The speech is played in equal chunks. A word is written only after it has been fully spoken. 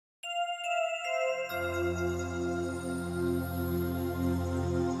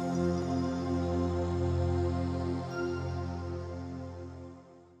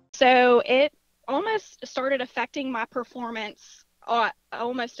So it almost started affecting my performance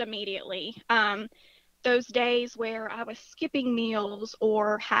almost immediately. Those days where I was skipping meals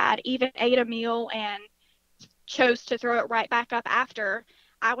or had even ate a meal and chose to throw it right back up after,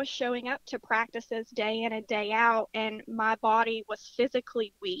 I was showing up to practices day in and day out, and my body was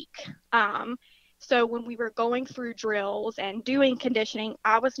physically weak. So when we were going through drills and doing conditioning,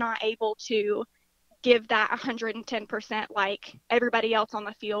 I was not able to give that 110% like everybody else on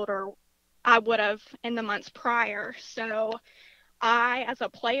the field or I would have in the months prior. So I, as a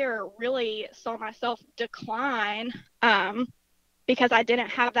player, really saw myself decline because I didn't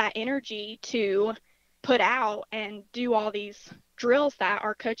have that energy to put out and do all these drills that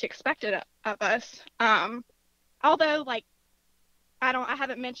our coach expected of us. Although, like, I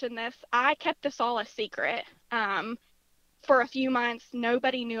haven't mentioned this, I kept this all a secret. For a few months,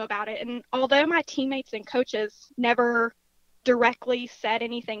 nobody knew about it. And although my teammates and coaches never directly said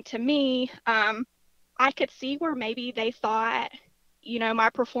anything to me, I could see where maybe they thought, my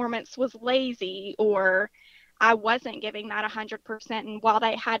performance was lazy or I wasn't giving that 100%. And while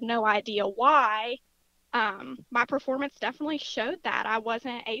they had no idea why, my performance definitely showed that I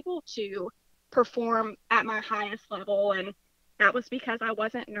wasn't able to perform at my highest level. And that was because I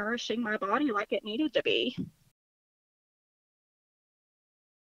wasn't nourishing my body like it needed to be.